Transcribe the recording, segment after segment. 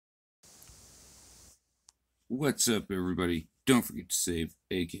What's up, everybody? Don't forget to save,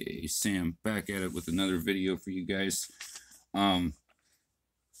 aka Sam, back at it with another video for you guys. Don't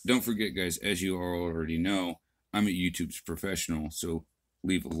forget, guys, as you all already know, I'm a YouTube's professional, so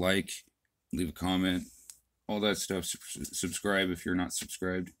leave a like, leave a comment, all that stuff. Subscribe if you're not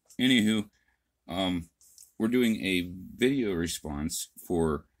subscribed. Anywho, we're doing a video response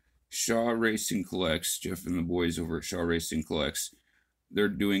for Shaw Racing Collects. Jeff and the boys over at Shaw Racing Collects. They're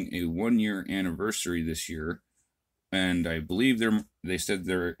doing a 1-year anniversary this year, and I believe they said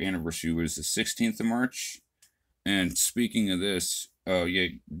their anniversary was the 16th of March. And speaking of this, yeah,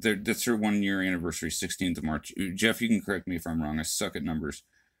 that's their 1-year anniversary, 16th of March. Jeff, you can correct me if I'm wrong. I suck at numbers.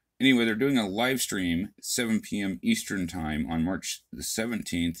 Anyway, they're doing a live stream 7 p.m. Eastern time on March the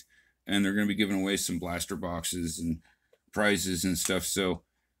 17th, and they're going to be giving away some blaster boxes and prizes and stuff. So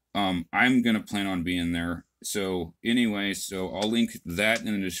I'm going to plan on being there. So anyway, so I'll link that in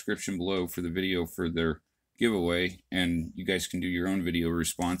the description below for the video for their giveaway, and you guys can do your own video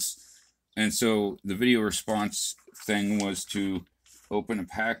response. And so the video response thing was to open a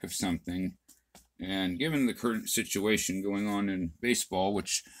pack of something, and given the current situation going on in baseball,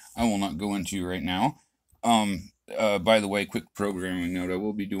 which I will not go into right now, by the way, quick programming note, I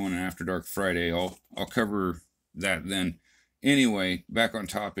will be doing an After Dark Friday. I'll cover that then. Anyway, back on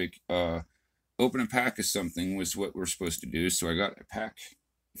topic, open a pack of something was what we're supposed to do. So I got a pack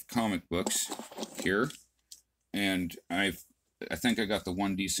of comic books here, and I think I got the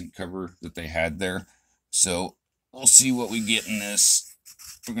one decent cover that they had there. So we'll see what we get in this.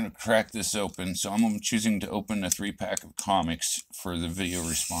 We're going to crack this open. So I'm choosing to open a 3-pack of comics for the video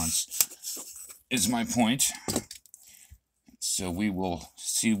response, is my point. So we will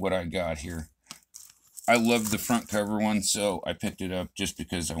see what I got here. I love the front cover one, so I picked it up just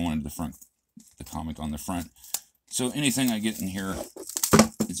because I wanted the comic on the front. So anything I get in here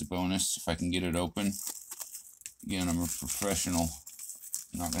is a bonus if I can get it open. Again, I'm a professional.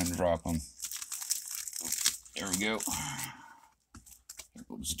 I'm not going to drop them. There we go.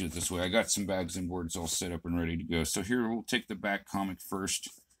 Let's do it this way. I got some bags and boards all set up and ready to go. So here we'll take the back comic first.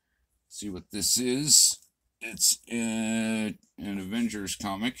 See what this is. It's an Avengers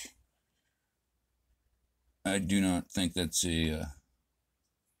comic. I do not think that's a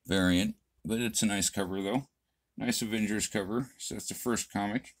variant, but it's a nice cover though. Nice Avengers cover. So that's the first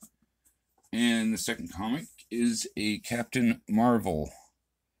comic. And the second comic is a Captain Marvel.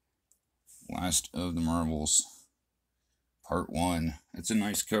 Last of the Marvels. Part 1. It's a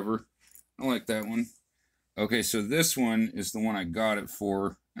nice cover. I like that one. Okay, so this one is the one I got it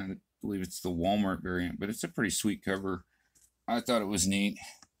for. I believe it's the Walmart variant, but it's a pretty sweet cover. I thought it was neat.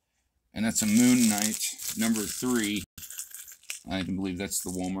 And that's a Moon Knight number 3. I can believe that's the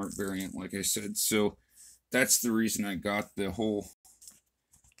Walmart variant, like I said. So that's the reason I got the whole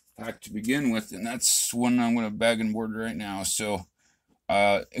pack to begin with, and that's one I'm going to bag and board right now. So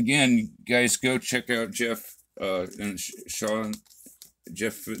again, guys, go check out Jeff and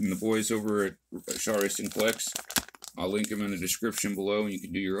Jeff and the boys over at Shaw Racing Collects. I'll link them in the description below, and you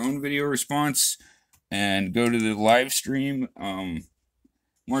can do your own video response and go to the live stream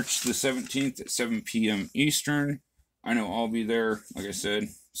March the 17th at 7 p.m. Eastern. I know I'll be there, like I said.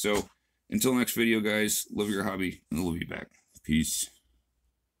 So until next video, guys, love your hobby, and love you back. Peace.